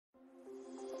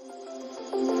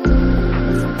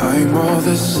I'm all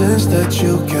the sins that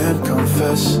you can't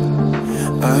confess.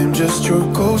 I'm just your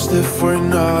ghost if we're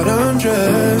not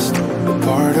undressed. A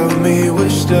part of me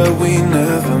wish that we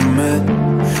never met,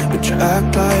 but you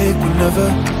act like we never.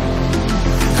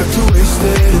 Got too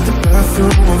wasted in the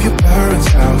bathroom of your parents'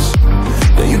 house.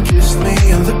 Then you kissed me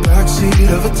in the backseat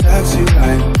of a taxi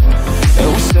ride. And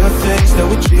we said things that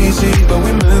were cheesy, but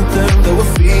we meant them, there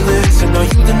were feelings, and now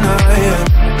you deny it.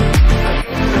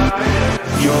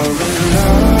 You're in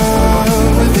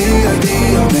love with the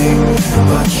idea of me,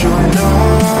 but you're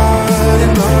not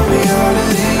in my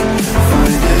reality.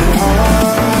 Find it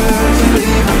hard to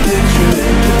even picture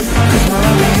it, 'cause my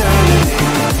reality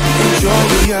ain't your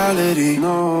reality,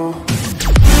 no.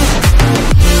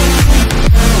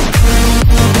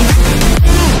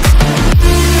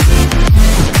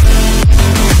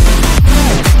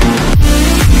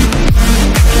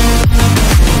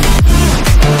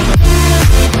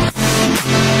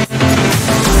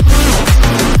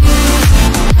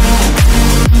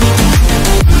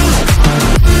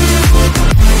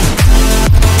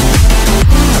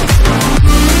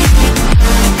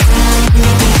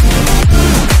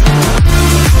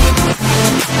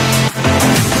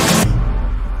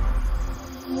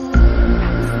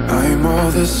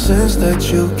 The sins that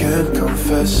you can't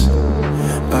confess.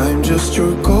 I'm just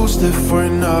your ghost if we're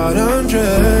not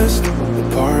undressed. A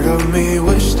part of me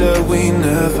wish that we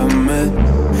never met,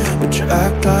 but you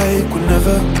act like we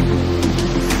never.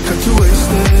 Got too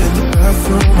wasted in the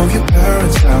bathroom of your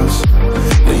parents' house.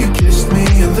 Then you kissed me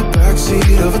in the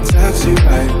backseat of a taxi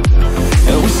ride.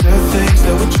 And we said things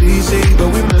that were cheesy, but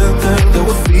we meant them, there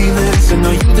were feelings, and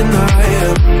now you deny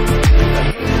it.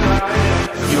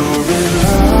 You're in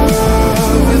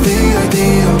love with the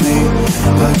idea of me,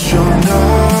 but you're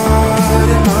not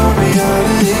in my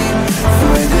reality.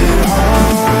 Find it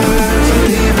hard to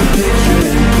even picture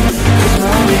it, 'cause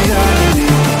my reality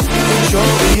ain't your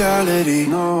reality,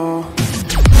 no.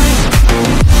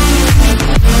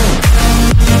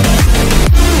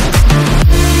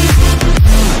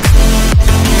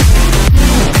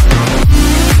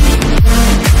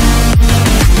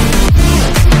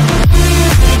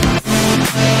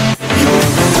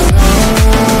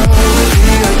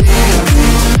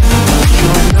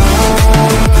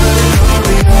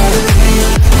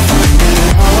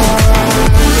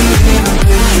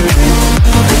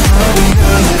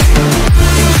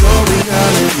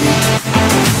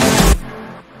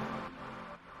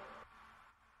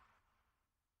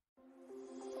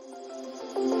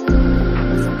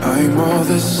 I'm all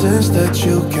the sins that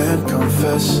you can't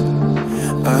confess.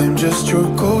 I'm just your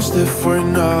ghost if we're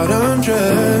not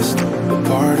undressed. A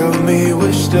part of me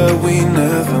wish that we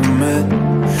never met,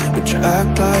 but you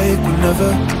act like we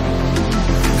never.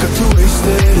 Got too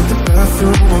wasted in the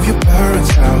bathroom of your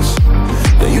parents' house.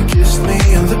 Then you kissed me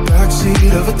in the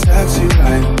backseat of a taxi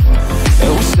ride.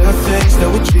 And we said things that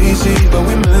were cheesy, but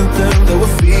we meant them, there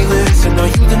were feelings, and now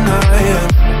you deny it.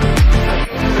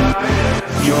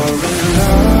 You're in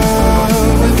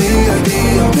love with the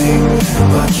idea of me,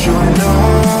 but you're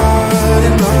not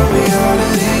in my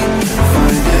reality.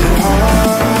 Find it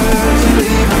hard to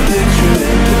even picture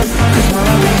it, 'cause my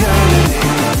reality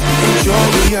ain't your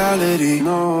reality,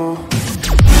 no.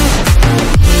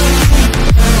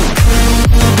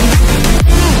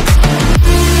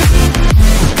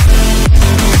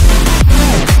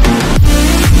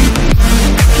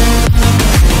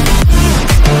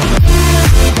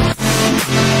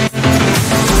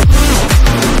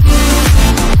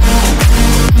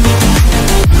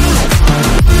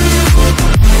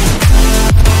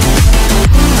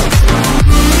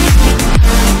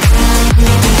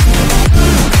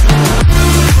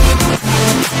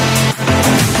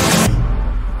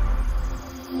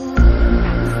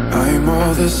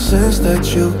 The sins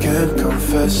that you can't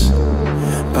confess.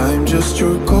 I'm just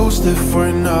your ghost if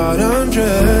we're not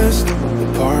undressed. A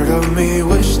part of me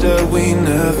wish that we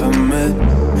never met,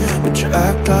 but you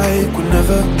act like we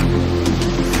never.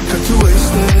 Got too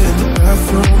wasted in the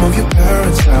bathroom of your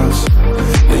parents' house.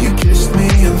 Then you kissed me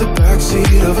in the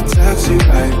backseat of a taxi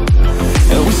ride.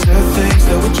 And we said things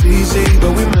that were cheesy,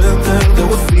 but we meant them, there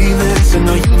were feelings, and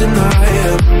now you deny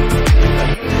it.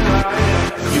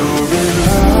 You're in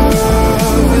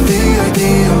love with the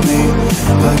idea of me,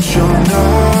 but you're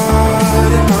not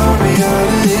in my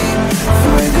reality.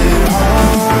 Find it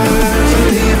hard to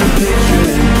even picture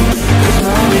it, 'cause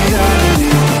my reality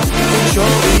ain't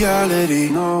your reality,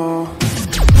 no.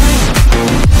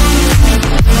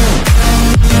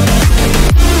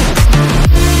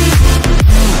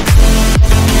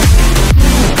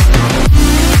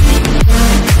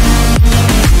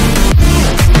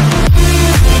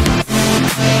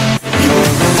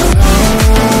 You're in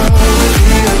love with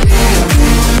the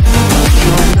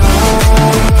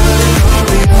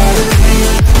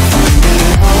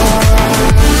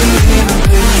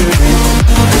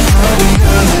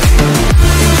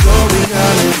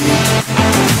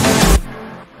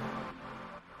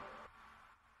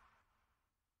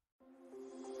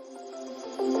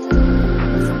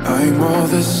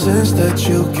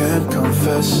can't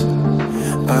confess.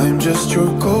 I'm just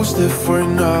your ghost if we're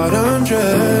not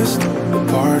undressed. A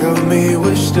part of me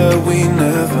wish that we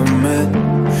never met,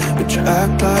 but you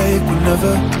act like we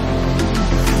never.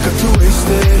 Got too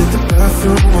wasted in the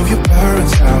bathroom of your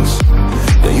parents' house.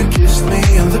 Then you kissed me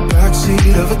in the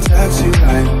backseat of a taxi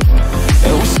ride.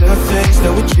 And we said things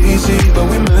that were cheesy, but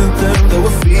we meant them. There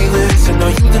were feelings, and now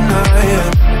you deny it.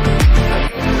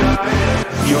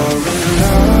 You're in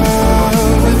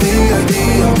love with the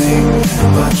idea of me,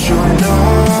 but you're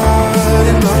not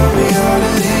in my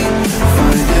reality.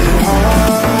 Find it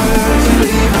hard to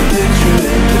leave a picture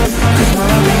in, 'cause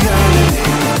my reality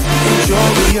ain't your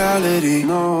reality,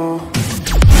 no.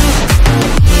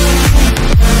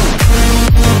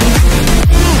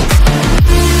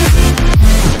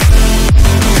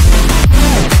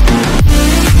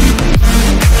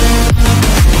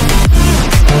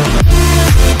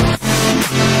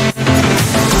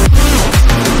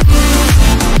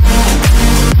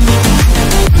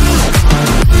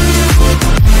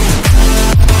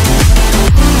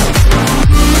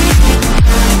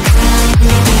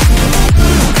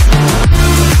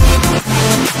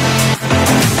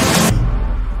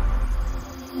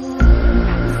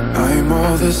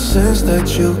 Sins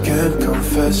that you can't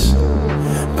confess.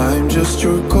 I'm just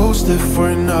your ghost if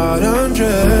we're not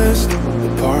undressed. A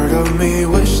part of me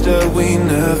wish that we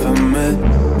never met,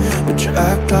 but you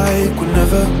act like we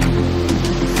never.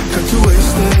 Got too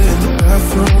wasted in the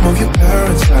bathroom of your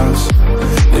parents' house.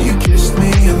 Then you kissed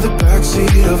me in the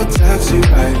backseat of a taxi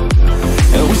ride.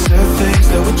 And we said things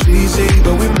that were cheesy,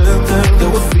 but we meant them.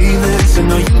 There were feelings, and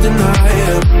now you deny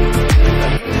it.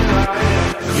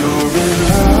 You're in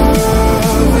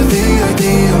love with the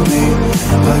idea of me,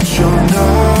 but you're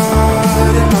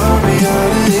not in my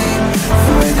reality.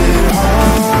 Find it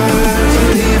hard to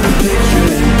leave a picture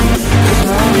in, 'cause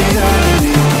my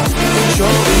reality ain't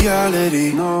your reality,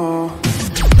 no.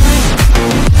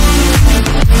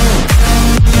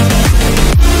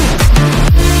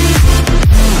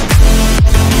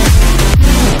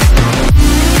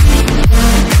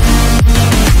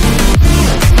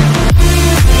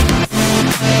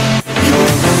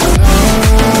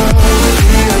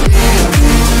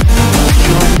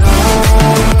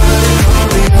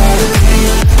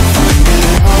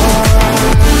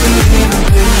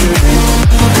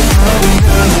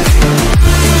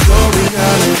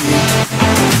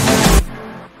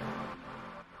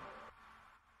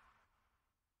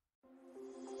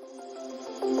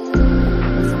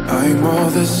 I'm all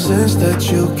the sins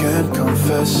that you can't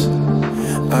confess.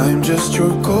 I'm just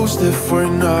your ghost if we're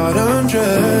not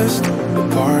undressed. A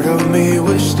part of me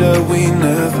wish that we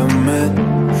never met,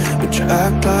 but you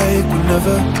act like we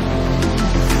never.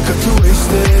 Got too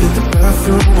wasted in the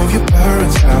bathroom of your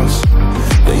parents' house.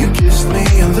 Then you kissed me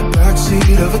in the